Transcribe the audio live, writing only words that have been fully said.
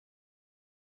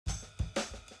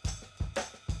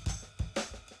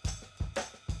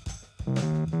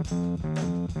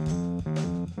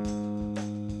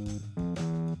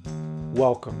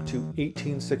Welcome to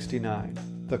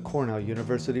 1869, the Cornell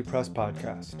University Press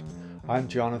Podcast. I'm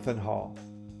Jonathan Hall.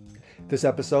 This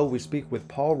episode we speak with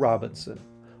Paul Robinson,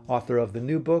 author of the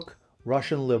new book,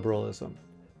 Russian Liberalism,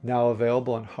 now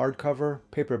available in hardcover,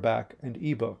 paperback, and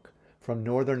ebook from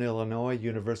Northern Illinois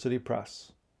University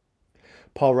Press.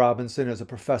 Paul Robinson is a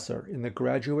professor in the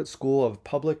Graduate School of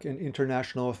Public and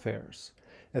International Affairs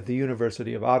at the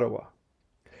University of Ottawa.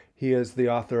 He is the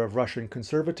author of Russian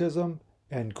Conservatism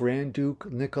and Grand Duke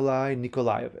Nikolai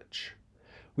Nikolaevich.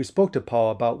 We spoke to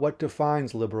Paul about what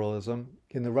defines liberalism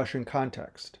in the Russian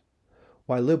context,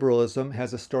 why liberalism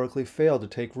has historically failed to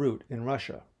take root in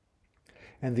Russia,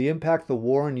 and the impact the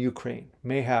war in Ukraine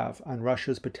may have on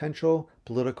Russia's potential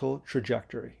political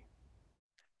trajectory.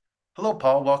 Hello,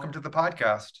 Paul. Welcome to the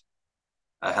podcast.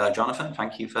 Hello, Jonathan.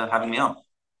 Thank you for having me on.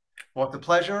 Well, it's a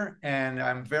pleasure, and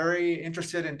I'm very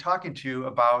interested in talking to you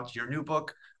about your new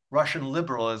book, Russian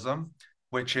Liberalism,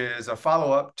 which is a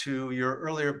follow-up to your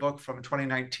earlier book from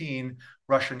 2019,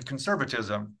 Russian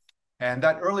Conservatism. And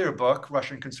that earlier book,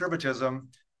 Russian Conservatism,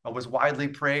 was widely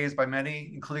praised by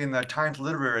many, including the Times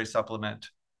Literary Supplement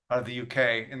out of the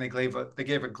UK. And they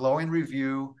gave a glowing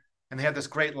review, and they had this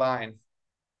great line: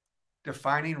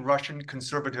 defining Russian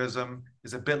conservatism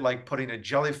is a bit like putting a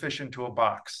jellyfish into a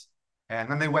box. And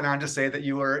then they went on to say that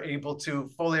you were able to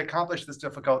fully accomplish this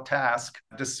difficult task,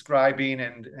 describing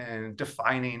and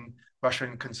defining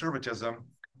Russian conservatism.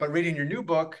 But reading your new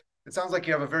book, it sounds like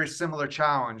you have a very similar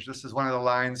challenge. This is one of the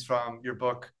lines from your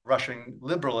book, Russian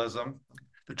Liberalism.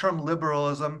 The term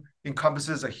liberalism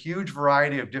encompasses a huge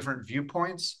variety of different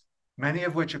viewpoints, many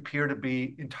of which appear to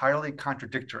be entirely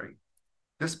contradictory.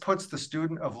 This puts the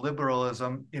student of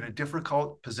liberalism in a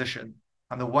difficult position.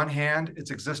 On the one hand, its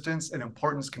existence and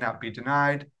importance cannot be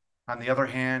denied. On the other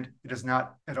hand, it is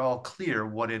not at all clear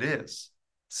what it is.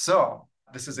 So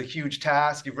this is a huge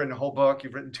task. You've written a whole book.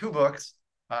 You've written two books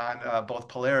on both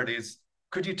polarities.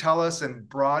 Could you tell us in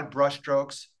broad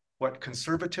brushstrokes what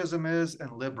conservatism is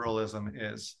and liberalism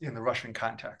is in the Russian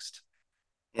context?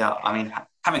 Yeah, I mean,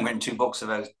 having written two books of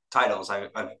those titles,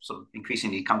 I've sort of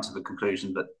increasingly come to the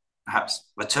conclusion that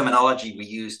perhaps the terminology we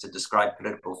use to describe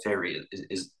political theory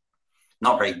is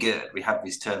not very good. We have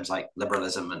these terms like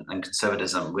liberalism and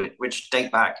conservatism, which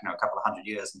date back, a couple of hundred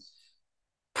years, and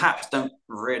perhaps don't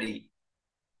really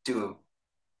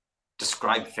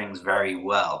describe things very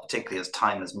well, particularly as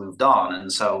time has moved on.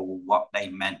 And so what they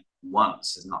meant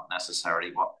once is not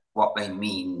necessarily what they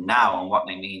mean now, and what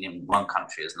they mean in one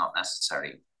country is not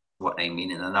necessarily what they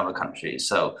mean in another country.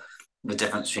 So the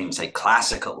difference between, say,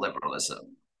 classical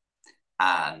liberalism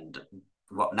and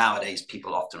what nowadays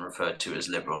people often refer to as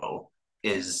liberal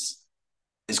is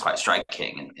quite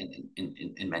striking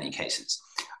in many cases.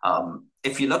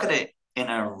 If you look at it in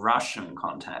a Russian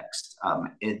context,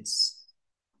 it's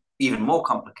even more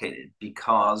complicated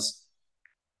because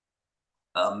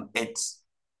it's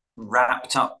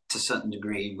wrapped up to a certain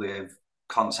degree with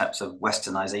concepts of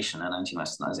westernization and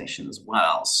anti-westernization as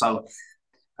well. So,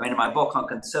 I mean, in my book on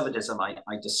conservatism, I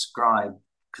describe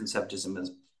conservatism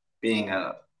as being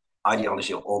an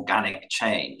ideology of organic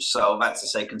change. So that's to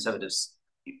say conservatives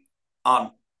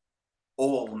aren't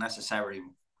all necessarily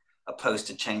opposed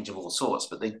to change of all sorts,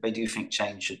 but they do think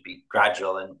change should be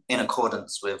gradual and in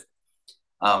accordance with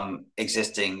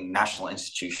existing national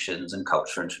institutions and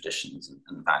culture and traditions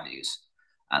and values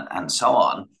and so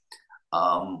on.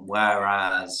 And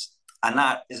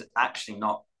that is actually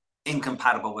not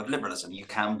incompatible with liberalism. You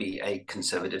can be a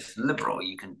conservative liberal.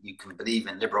 You can believe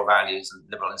in liberal values and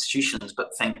liberal institutions, but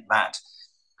think that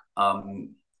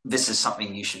this is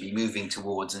something you should be moving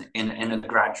towards in a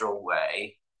gradual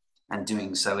way, and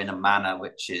doing so in a manner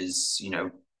which is,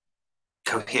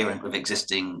 coherent with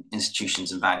existing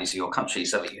institutions and values of your country,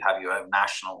 so that you have your own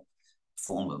national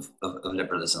form of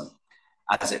liberalism,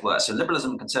 as it were. So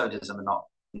liberalism and conservatism are not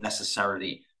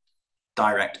necessarily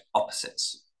direct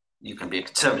opposites. You can be a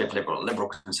conservative liberal, liberal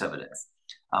conservative.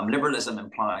 Liberalism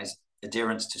implies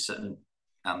adherence to certain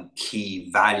key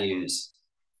values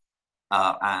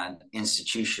and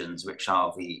institutions, which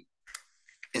are the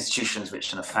institutions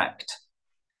which in effect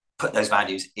put those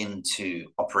values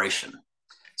into operation.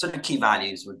 So the key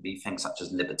values would be things such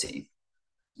as liberty.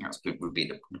 Would be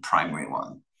the primary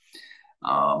one.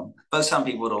 But some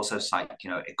people would also cite,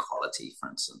 equality,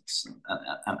 for instance,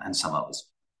 and some others.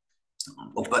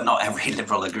 But not every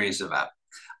liberal agrees with that.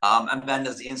 And then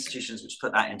there's the institutions which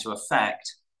put that into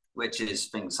effect, which is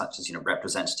things such as,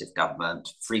 representative government,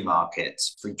 free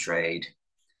markets, free trade,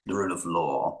 the rule of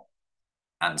law,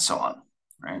 and so on,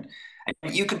 right?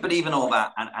 And you could believe in all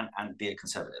that and be a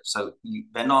conservative. So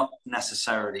they're not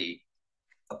necessarily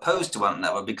opposed to one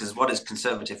another, because what is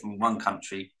conservative in one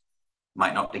country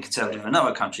might not be conservative in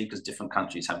another country, because different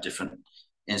countries have different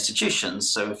institutions.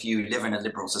 So if you live in a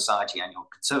liberal society and you're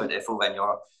conservative, well, then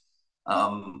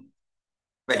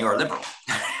you're a liberal,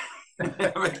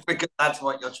 because that's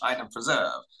what you're trying to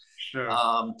preserve. Sure.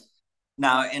 Um,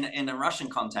 Now, in a Russian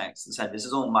context, as I said, this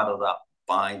is all muddled up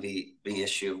by the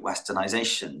issue of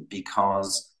Westernization,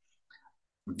 because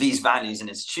these values and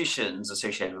institutions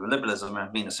associated with liberalism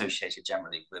have been associated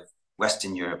generally with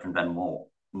Western Europe, and then more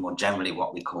generally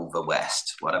what we call the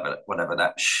West, whatever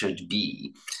that should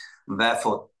be.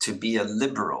 Therefore, to be a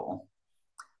liberal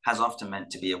has often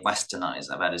meant to be a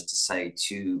Westernizer, that is to say,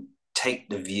 to take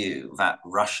the view that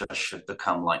Russia should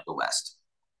become like the West,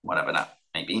 whatever that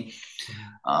may be.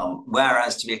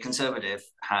 Whereas to be a conservative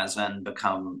has then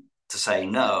become to say,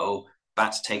 no,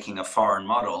 that's taking a foreign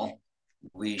model.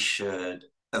 We should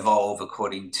evolve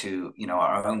according to,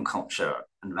 our own culture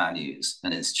and values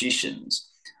and institutions,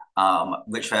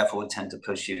 which therefore would tend to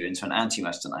push you into an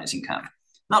anti-Westernizing camp.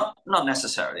 Not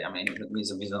necessarily. I mean,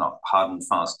 these are not hard and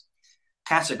fast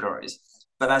categories.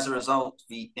 But as a result,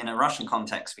 in a Russian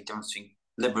context, the difference between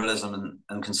liberalism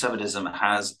and conservatism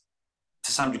has,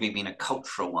 to some degree, been a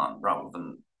cultural one rather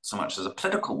than so much as a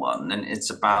political one. And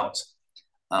it's about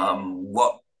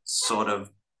what sort of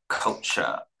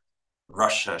culture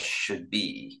Russia should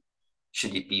be.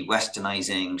 Should it be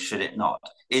Westernizing? Should it not?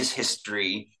 Is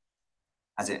history,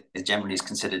 as it generally is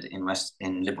considered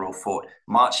in liberal thought,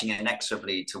 marching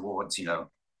inexorably towards,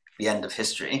 the end of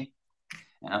history?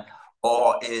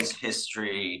 Or is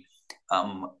history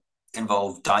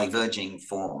involve diverging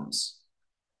forms,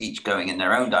 each going in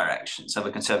their own direction? So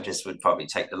the conservatives would probably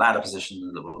take the latter position, and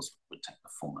the liberals would take the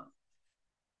former.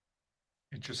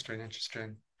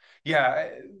 Interesting. Yeah,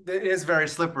 it is very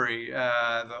slippery,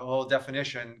 the whole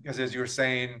definition, because as you were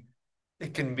saying,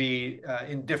 it can be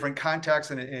in different contexts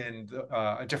and in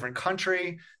a different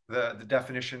country, the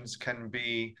definitions can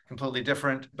be completely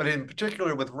different. But in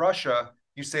particular with Russia,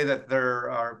 you say that there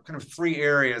are kind of three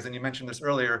areas, and you mentioned this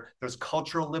earlier. There's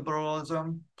cultural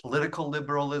liberalism, political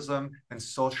liberalism, and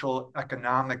social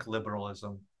economic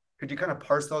liberalism. Could you kind of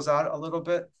parse those out a little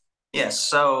bit? Yes,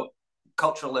 so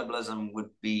cultural liberalism would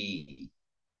be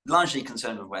largely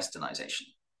concerned with Westernization,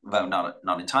 though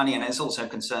not entirely, and it's also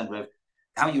concerned with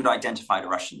how you would identify the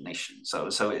Russian nation. So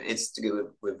it's to do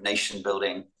with nation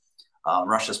building,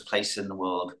 Russia's place in the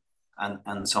world,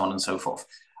 and so on and so forth.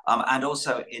 And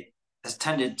also it has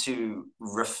tended to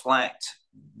reflect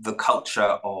the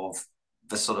culture of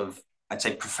the sort of, I'd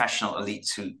say, professional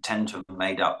elites who tend to have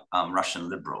made up Russian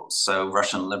liberals. So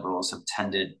Russian liberals have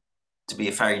tended to be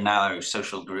a very narrow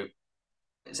social group.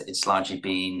 It's largely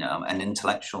been an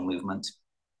intellectual movement,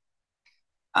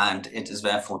 and it has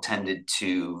therefore tended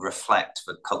to reflect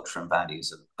the culture and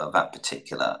values of that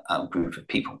particular group of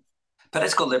people.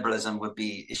 Political liberalism would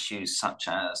be issues such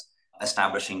as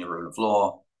establishing the rule of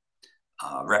law,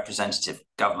 representative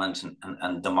government,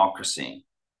 and democracy.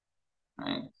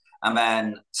 Right? And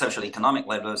then social economic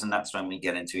liberalism, that's when we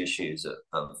get into issues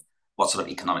of what sort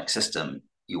of economic system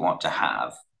you want to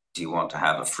have. Do you want to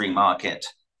have a free market?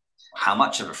 How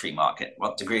much of a free market?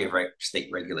 What degree of state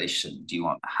regulation do you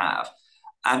want to have?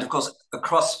 And of course,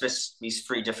 across these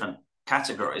three different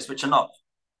categories, which are not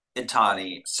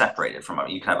entirely separated from,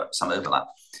 you can have some overlap.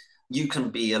 You can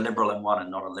be a liberal in one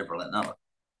and not a liberal in another.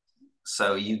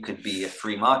 So you could be a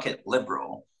free market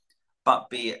liberal, but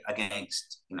be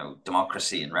against,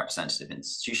 democracy and representative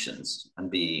institutions, and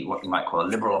be what you might call a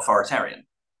liberal authoritarian.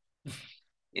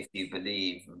 If you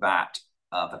believe that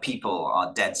the people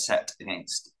are dead set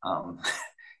against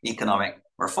economic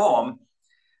reform,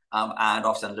 and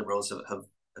often liberals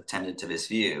have tended to this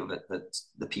view that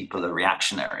the people are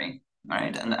reactionary,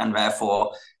 right? And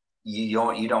therefore you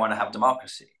don't want to have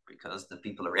democracy because the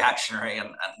people are reactionary, and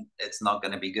it's not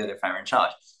going to be good if they're in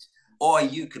charge. Or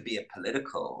you could be a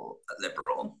political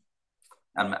liberal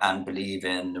and believe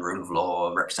in the rule of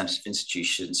law, representative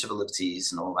institutions, civil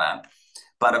liberties, and all that,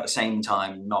 but at the same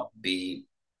time not be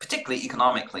particularly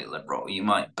economically liberal. You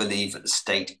might believe that the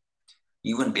state,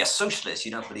 you wouldn't be a socialist,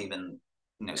 you don't believe in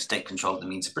state control of the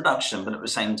means of production, but at the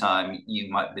same time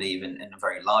you might believe in a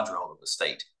very large role of the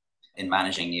state in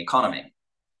managing the economy,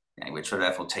 which would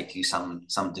therefore take you some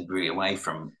degree away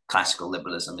from classical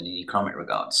liberalism in the economic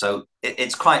regard. So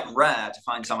it's quite rare to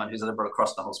find someone who's a liberal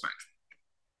across the whole spectrum.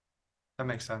 That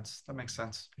makes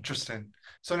sense. Interesting.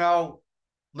 So now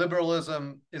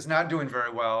liberalism is not doing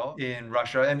very well in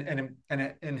Russia,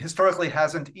 and historically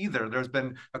hasn't either. There's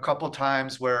been a couple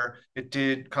times where it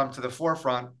did come to the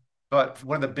forefront, but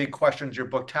one of the big questions your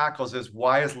book tackles is,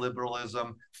 why has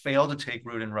liberalism failed to take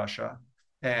root in Russia?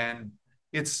 And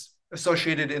it's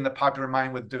associated in the popular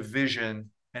mind with division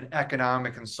and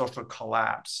economic and social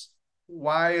collapse.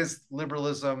 Why is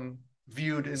liberalism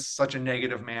viewed in such a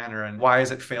negative manner, and why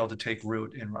has it failed to take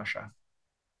root in Russia?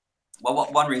 Well,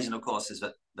 one reason, of course, is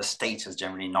that the state has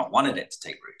generally not wanted it to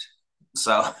take root.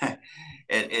 So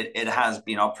it has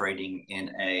been operating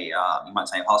in a, you might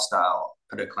say, hostile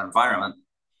political environment.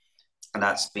 And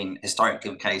that's been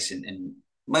historically the case in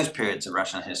most periods of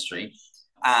Russian history.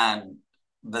 And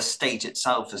the state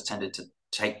itself has tended to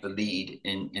take the lead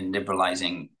in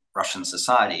liberalizing Russian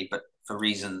society, but for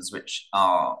reasons which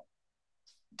are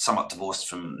somewhat divorced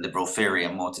from liberal theory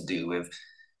and more to do with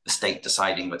the state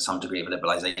deciding that some degree of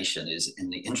liberalization is in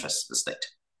the interests of the state.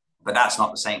 But that's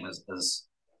not the same as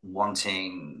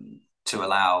wanting to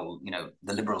allow, you know,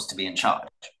 the liberals to be in charge.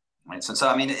 Right? So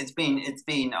I mean, it's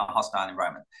been a hostile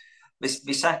environment.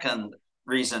 The second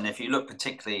reason, if you look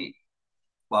particularly,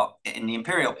 well, in the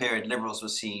imperial period, liberals were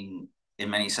seen in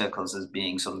many circles as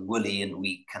being sort of woolly and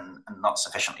weak and not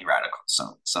sufficiently radical.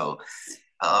 So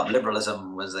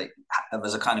liberalism was a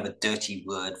kind of a dirty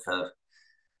word for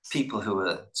people who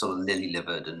were sort of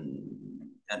lily-livered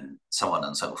and so on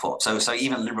and so forth. So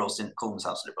even liberals didn't call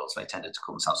themselves liberals; they tended to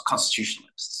call themselves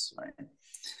constitutionalists. Right?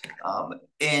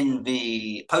 In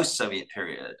the post-Soviet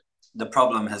period, the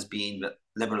problem has been that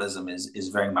liberalism is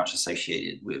very much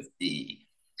associated with the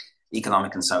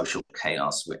economic and social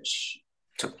chaos which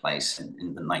took place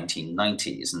in the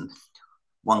 1990s. And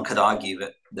one could argue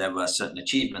that there were certain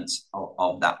achievements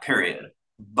of that period,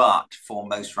 but for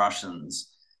most Russians,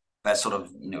 their sort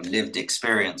of lived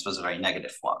experience was a very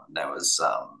negative one. There was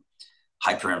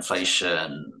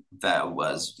hyperinflation, there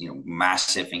was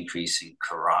massive increase in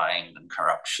crime and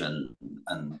corruption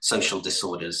and social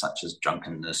disorders such as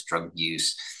drunkenness, drug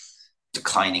use,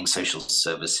 declining social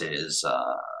services,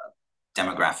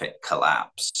 demographic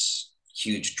collapse,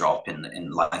 huge drop in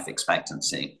life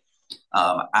expectancy.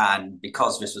 And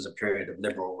because this was a period of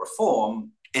liberal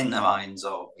reform in the minds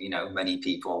of many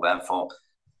people, therefore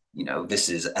this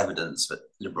is evidence that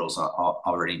liberals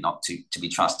are really not to be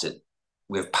trusted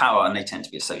with power, and they tend to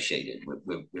be associated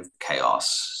with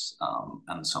chaos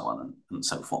and so on and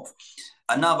so forth.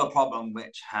 Another problem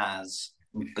which has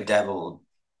bedeviled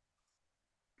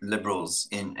liberals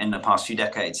in the past few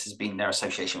decades has been their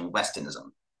association with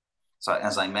Westernism. So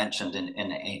as I mentioned,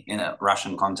 in a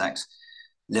Russian context,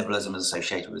 liberalism is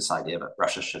associated with this idea that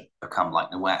Russia should become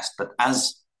like the West. But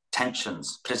as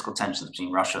political tensions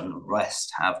between Russia and the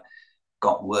West have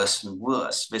got worse and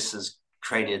worse, this has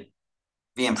created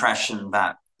the impression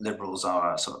that liberals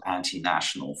are a sort of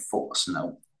anti-national force.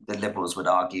 The liberals would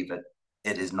argue that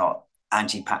it is not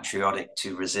anti-patriotic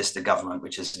to resist a government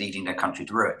which is leading their country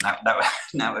to ruin.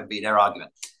 That would be their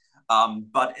argument.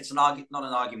 But it's not an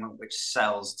argument which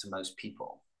sells to most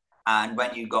people. And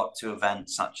when you got to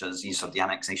events such as the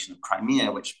annexation of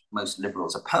Crimea, which most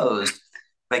liberals opposed,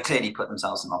 they clearly put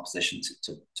themselves in opposition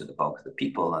to the bulk of the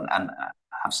people and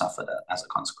have suffered as a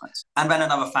consequence. And then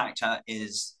another factor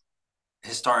is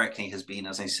historically has been,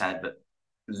 as I said, that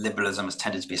liberalism has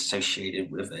tended to be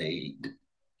associated with a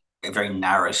very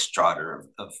narrow strata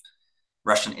of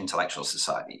Russian intellectual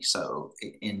society. So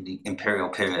in the imperial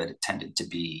period, it tended to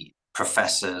be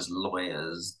professors,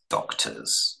 lawyers,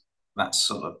 doctors, that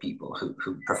sort of people who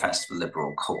professed the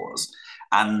liberal cause.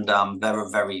 And there were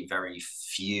very, very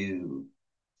few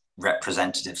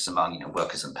representatives among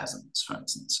workers and peasants, for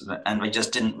instance, and they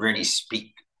just didn't really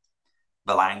speak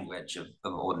the language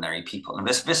of ordinary people. And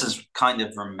this has kind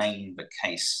of remained the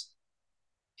case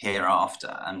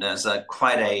hereafter. And there's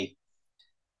quite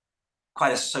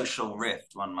a social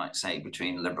rift, one might say,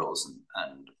 between liberals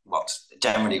and what's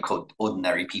generally called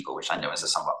ordinary people, which I know is a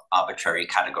somewhat arbitrary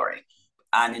category.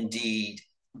 And indeed,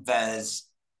 there's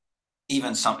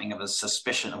even something of a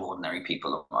suspicion of ordinary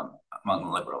people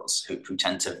among liberals who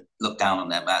tend to look down on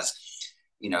them as,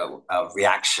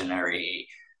 reactionary,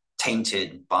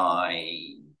 tainted by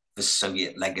the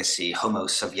Soviet legacy, Homo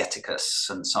Sovieticus,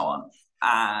 and so on.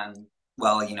 And,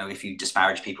 well, if you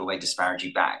disparage people, they disparage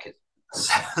you back.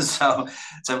 So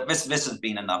this has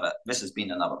been another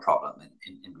problem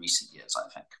in recent years, I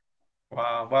think.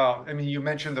 Wow. I mean, you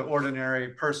mentioned the ordinary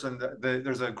person.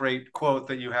 There's a great quote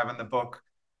that you have in the book.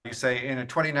 You say, in a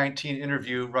 2019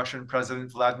 interview, Russian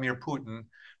President Vladimir Putin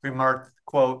remarked,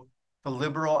 quote, "The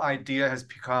liberal idea has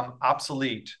become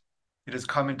obsolete. It has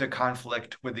come into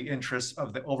conflict with the interests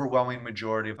of the overwhelming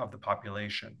majority of the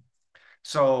population."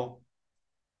 So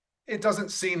it doesn't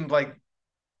seem like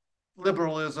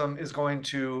liberalism is going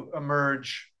to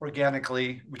emerge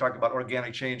organically. We talk about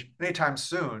organic change anytime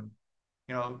soon.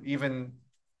 Even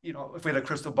if we had a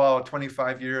crystal ball,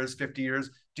 25 years, 50 years,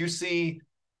 do you see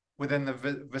within the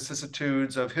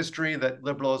vicissitudes of history that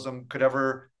liberalism could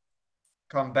ever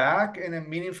come back in a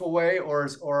meaningful way, or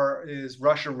is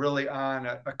Russia really on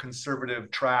a conservative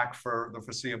track for the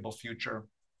foreseeable future?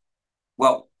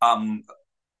 Well,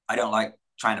 I don't like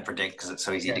trying to predict because it's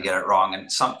so easy to Yeah. get it wrong,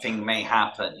 and something may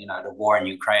happen. The war in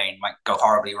Ukraine might go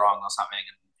horribly wrong or something.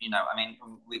 And I mean,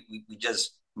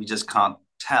 we just can't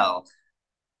tell.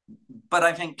 But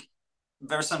I think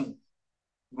there are some,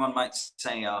 one might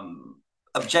say,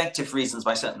 objective reasons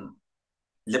why certain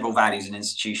liberal values and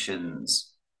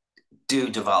institutions do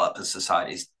develop as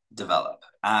societies develop.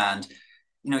 And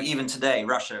even today,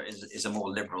 Russia is a more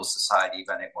liberal society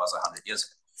than it was 100 years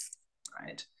ago,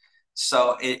 right?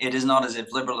 So it is not as if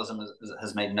liberalism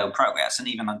has made no progress. And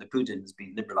even under Putin, there's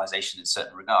been liberalization in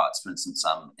certain regards, for instance,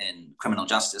 in criminal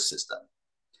justice system.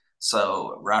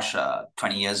 So Russia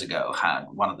 20 years ago had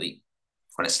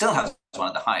it still has one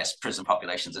of the highest prison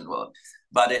populations in the world,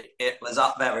 but it was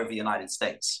up there with the United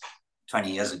States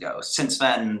 20 years ago. Since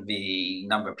then, the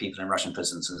number of people in Russian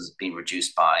prisons has been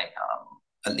reduced by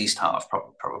at least half,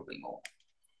 probably more.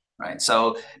 Right.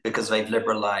 So because they've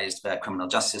liberalized their criminal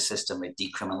justice system, they've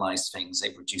decriminalized things,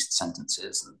 they've reduced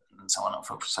sentences, and so on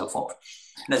and so forth.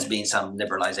 And there's been some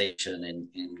liberalization in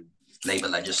labor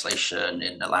legislation,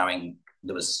 in allowing,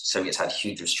 Soviets had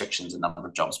huge restrictions, the number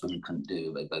of jobs women couldn't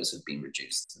do, those have been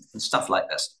reduced, and stuff like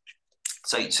this.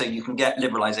 So you can get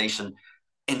liberalization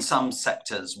in some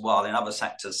sectors, while in other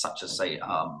sectors, such as, say,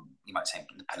 you might say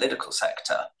in the political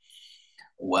sector,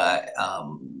 where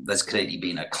there's clearly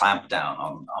been a clampdown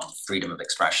on freedom of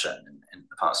expression in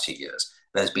the past few years.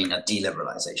 There's been a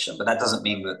deliberalization, but that doesn't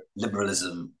mean that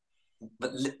liberalism,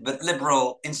 but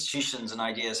liberal institutions and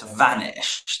ideas have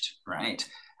vanished, right?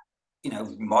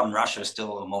 Modern Russia is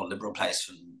still a more liberal place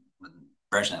than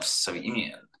Brezhnev's Soviet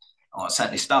Union, or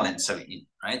certainly Stalin's Soviet Union,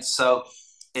 right? So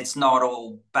it's not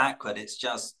all backward.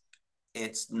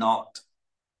 It's not,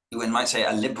 you might say,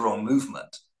 a liberal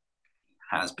movement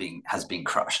has been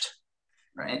crushed,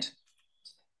 right?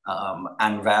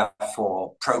 And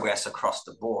therefore, progress across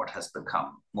the board has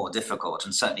become more difficult,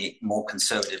 and certainly more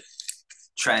conservative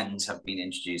trends have been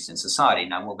introduced in society.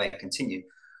 Now, will they continue?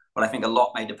 Well, I think a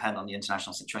lot may depend on the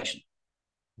international situation.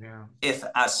 Yeah. If,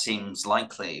 as seems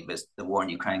likely, the war in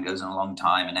Ukraine goes on a long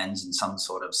time and ends in some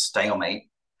sort of stalemate,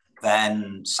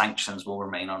 then sanctions will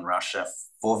remain on Russia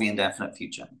for the indefinite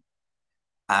future.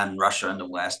 And Russia and the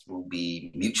West will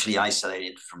be mutually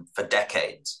isolated for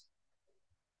decades,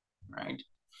 right?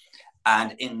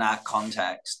 And in that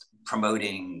context,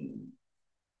 promoting,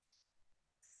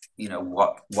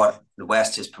 what the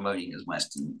West is promoting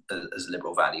as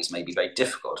liberal values may be very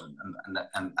difficult, and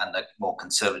the more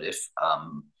conservative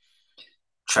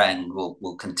trend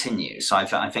will continue. So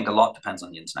I think a lot depends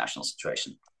on the international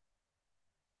situation.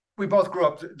 We both grew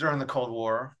up during the Cold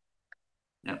War.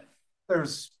 Yeah. There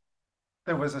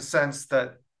was a sense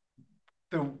that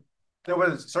there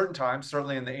was certain times,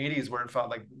 certainly in the 80s, where it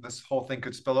felt like this whole thing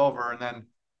could spill over. And then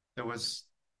there was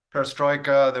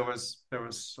perestroika, there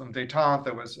was some detente,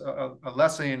 there was a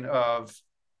lessening of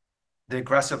the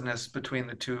aggressiveness between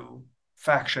the two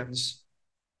factions.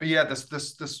 But yeah,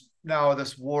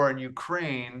 this war in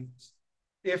Ukraine,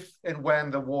 if and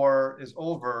when the war is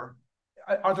over,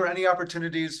 are there any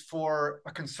opportunities for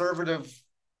a conservative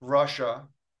Russia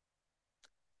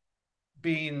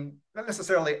being not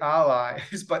necessarily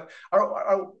allies, but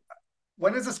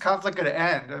when is this conflict going to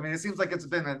end? I mean, it seems like it's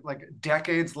been a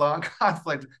decades-long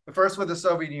conflict. The first with the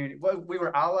Soviet Union, we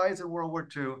were allies in World War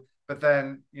II, but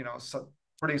then so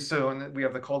pretty soon we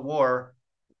have the Cold War.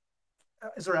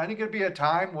 Is there going to be a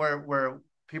time where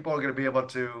people are going to be able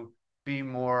to be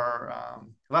more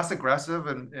less aggressive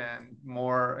and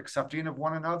more accepting of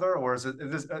one another, or is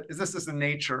this just the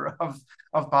nature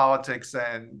of politics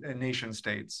and nation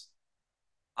states?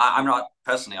 I'm not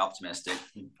personally optimistic,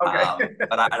 Okay.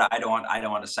 but I don't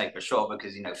want to say for sure,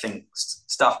 because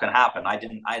stuff can happen. I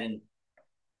didn't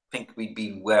think we'd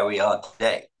be where we are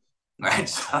today, right?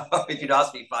 So if you'd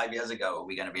asked me 5 years ago, are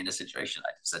we going to be in a situation?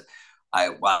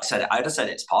 I just said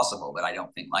it's possible, but I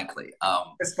don't think likely.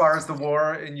 As far as the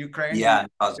war in Ukraine, yeah,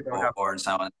 or and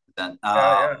so on.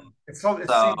 yeah. It seems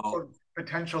so so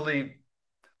potentially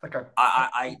like a.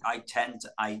 I tend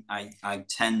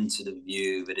to the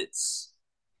view that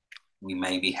we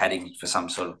may be heading for some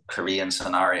sort of Korean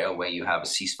scenario where you have a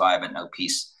ceasefire but no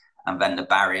peace, and then the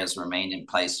barriers remain in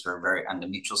place and the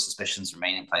mutual suspicions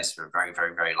remain in place for a very,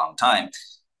 very, very long time.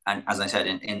 And as I said,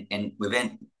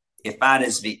 if that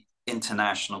is the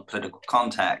international political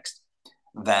context,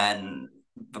 then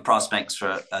the prospects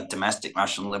for a domestic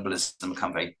Russian liberalism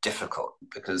become very difficult,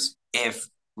 because if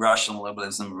Russian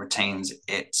liberalism retains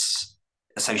its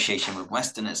association with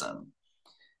Westernism,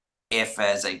 if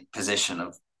there's a position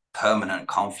of permanent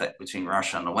conflict between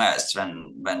Russia and the West,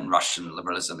 then Russian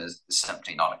liberalism is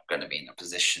simply not going to be in a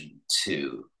position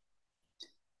to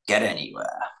get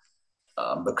anywhere,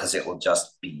 because it will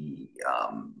just be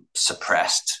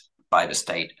suppressed by the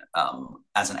state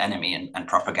as an enemy, and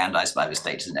propagandized by the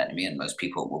state as an enemy, and most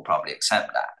people will probably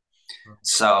accept that.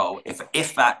 So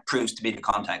if that proves to be the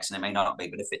context, and it may not be,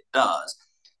 but if it does,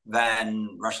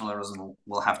 then Russian liberalism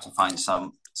will have to find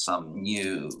some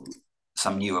new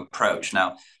approach.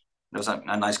 Now, there was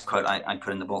a nice quote I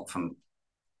put in the book from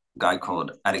a guy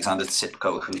called Alexander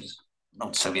Tsipko, who's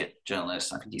a Soviet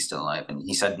journalist. I think he's still alive, and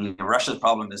he said Russia's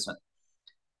problem is that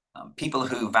people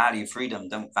who value freedom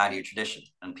don't value tradition,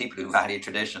 and people who value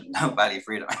tradition don't value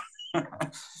freedom.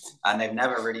 And they've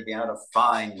never really been able to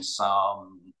find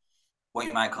some what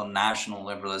you might call national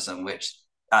liberalism, which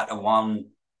at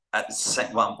one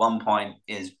point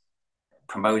is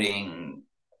promoting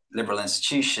liberal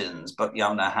institutions, but on the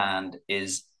other hand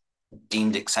is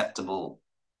deemed acceptable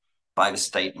by the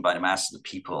state and by the masses of the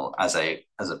people as a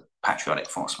patriotic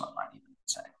force, one might even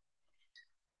say.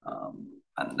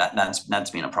 And that's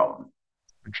been a problem.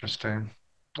 Interesting.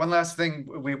 One last thing,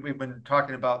 we've been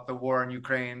talking about the war in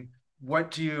Ukraine.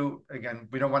 What do you, again,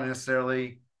 we don't want to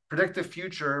necessarily predict the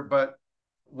future, but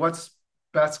what's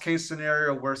best case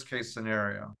scenario, worst case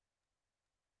scenario?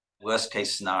 Worst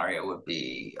case scenario would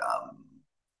be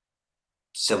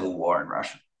civil war in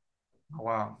Russia. Oh,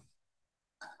 wow.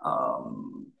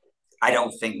 I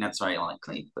don't think that's very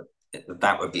likely, but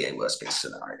that would be a worst case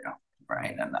scenario,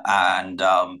 right? And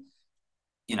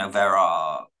there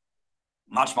are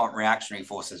much more reactionary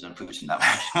forces than Putin,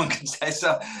 that one can say.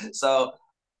 So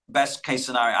best case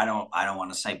scenario, I don't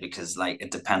want to say, because like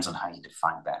it depends on how you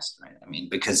define best, right? I mean,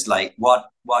 because like what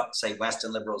say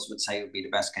Western liberals would say would be the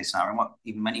best case scenario, and what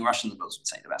even many Russian liberals would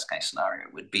say the best case scenario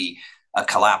would be a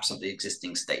collapse of the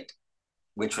existing state,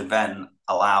 which would then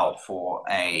allow for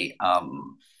a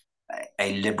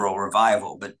liberal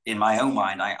revival. But in my own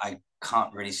mind, I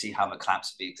can't really see how the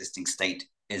collapse of the existing state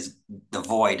the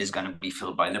void is going to be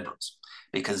filled by liberals,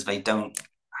 because they don't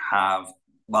have.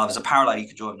 Well, there's a parallel you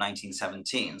could draw of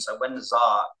 1917. So when the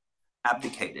Tsar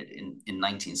abdicated in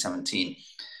 1917,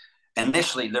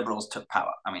 initially liberals took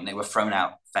power. I mean, they were thrown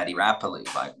out fairly rapidly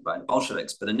by the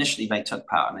Bolsheviks, but initially they took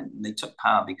power. I mean, they took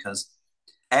power because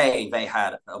they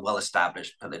had a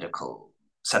well-established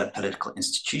set of political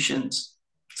institutions,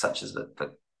 such as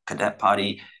the Cadet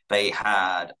Party. They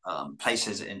had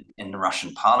places in the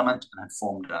Russian parliament, and had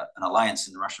formed an alliance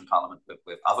in the Russian parliament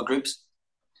with other groups.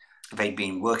 They'd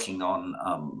been working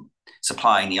on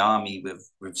supplying the army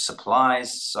with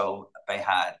supplies, so they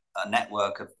had a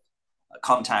network of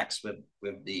contacts with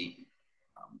the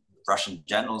Russian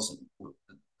generals and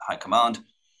high command,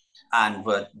 and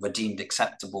were deemed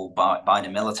acceptable by the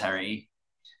military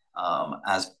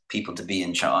as people to be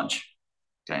in charge.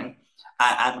 Okay,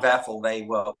 and therefore they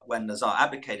were, when the Tsar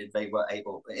abdicated, they were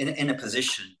able in a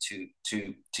position to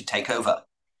take over.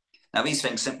 Now these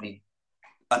things simply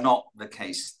are not the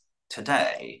case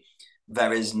today.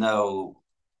 There is no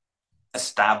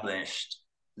established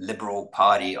liberal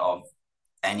party of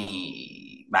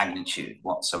any magnitude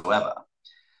whatsoever.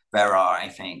 There are, I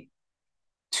think,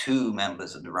 2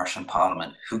 members of the Russian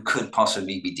parliament who could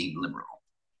possibly be deemed liberal.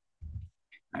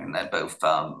 And they're both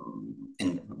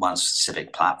in one's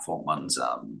civic platform, one's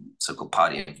so-called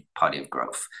party of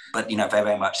growth. But they're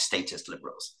very much statist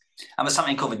liberals. And there's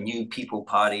something called the New People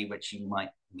Party, which you might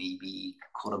maybe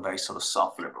call a very sort of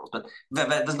soft liberals. But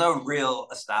there's no real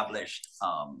established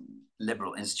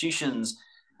liberal institutions.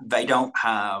 They don't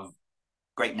have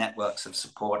great networks of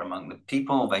support among the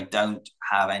people. They don't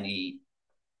have any.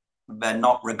 They're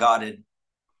not regarded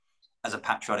as a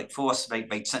patriotic force.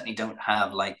 They certainly don't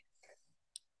have like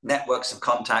networks of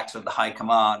contacts with the high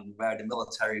command where the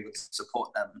military would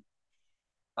support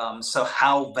them. So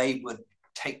how they would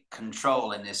take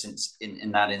control in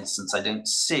that instance, I don't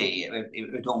see.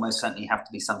 It would almost certainly have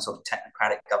to be some sort of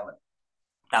technocratic government.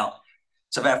 Now,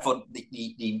 so therefore,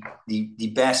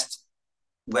 the best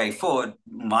way forward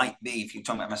might be, if you're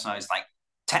talking about mercenaries, like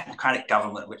technocratic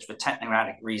government, which for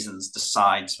technocratic reasons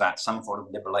decides that some form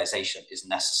of liberalization is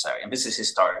necessary. And this is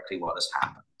historically what has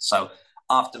happened. So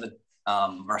after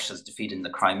Russia's defeat in the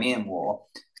Crimean War,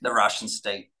 the Russian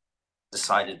state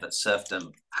decided that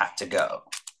serfdom had to go,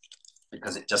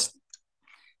 because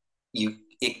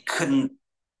it couldn't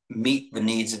meet the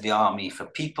needs of the army for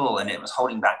people, and it was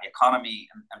holding back the economy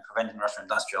and preventing Russia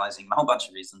industrializing, a whole bunch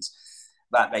of reasons,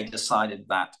 that they decided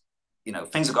that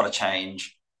things have got to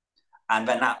change. And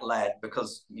then that led,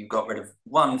 because you got rid of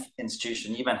one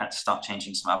institution, you then had to start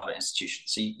changing some other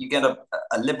institutions. So you get a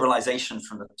liberalization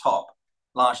from the top,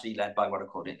 largely led by what are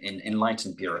called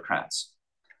enlightened bureaucrats,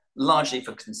 largely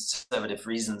for conservative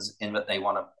reasons, in that they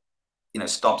want to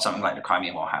stop something like the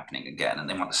Crimean War happening again, and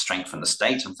they want to strengthen the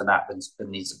state, and for that there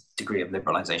needs a degree of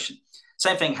liberalization.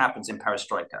 Same thing happens in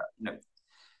perestroika.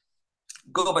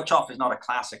 Gorbachev is not a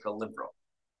classical liberal.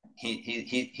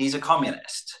 He's a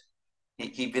communist.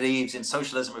 He believes in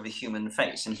socialism with a human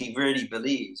face, and he really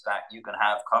believes that you can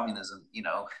have communism,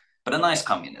 but a nice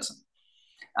communism.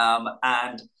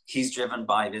 And he's driven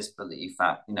by this belief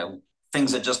that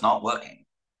things are just not working.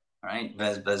 Right?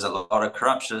 There's a lot of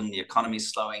corruption. The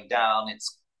economy's slowing down.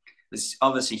 There's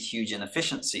obviously huge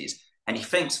inefficiencies, and he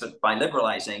thinks that by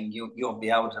liberalizing, you'll be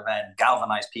able to then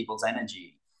galvanize people's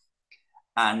energy,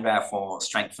 and therefore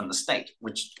strengthen the state,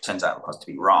 which turns out, of course, to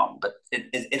be wrong. But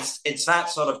it's that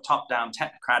sort of top-down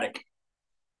technocratic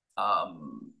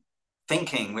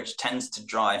thinking which tends to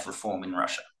drive reform in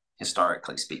Russia,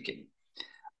 historically speaking,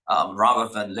 rather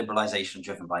than liberalization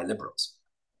driven by liberals.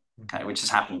 Okay, which has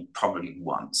happened probably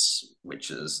once, which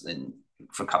is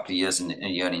for a couple of years in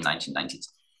the early 1990s.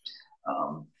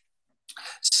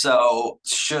 So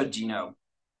should,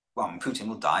 Putin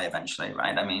will die eventually,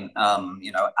 right? I mean,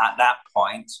 at that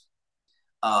point,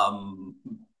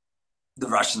 the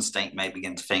Russian state may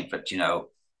begin to think that,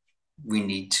 we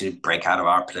need to break out of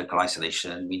our political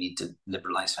isolation. We need to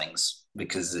liberalize things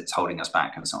because it's holding us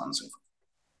back, and so on and so forth.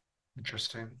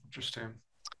 Interesting.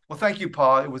 Well, thank you,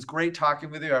 Paul. It was great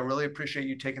talking with you. I really appreciate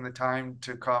you taking the time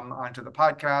to come onto the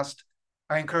podcast.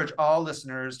 I encourage all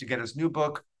listeners to get his new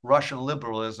book, Russian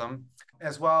Liberalism,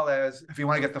 as well as, if you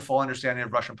want to get the full understanding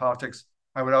of Russian politics,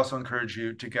 I would also encourage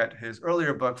you to get his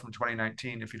earlier book from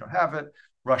 2019, if you don't have it,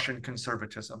 Russian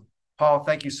Conservatism. Paul,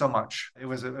 thank you so much. It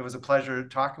was a pleasure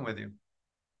talking with you.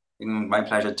 My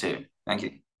pleasure too. Thank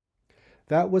you.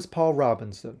 That was Paul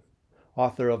Robinson,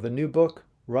 author of the new book,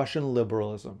 Russian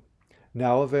Liberalism,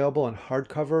 now available in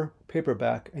hardcover,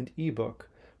 paperback, and ebook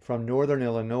from Northern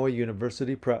Illinois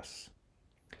University Press.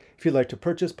 If you'd like to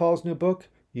purchase Paul's new book,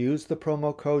 use the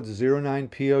promo code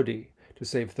 09POD to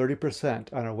save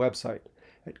 30% on our website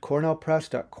at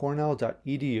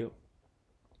cornellpress.cornell.edu.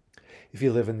 If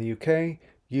you live in the UK,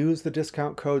 use the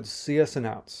discount code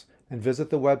CSAnnounce and visit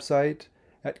the website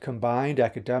at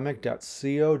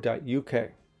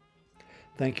combinedacademic.co.uk.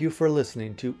 Thank you for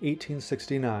listening to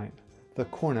 1869, the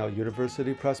Cornell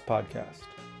University Press Podcast.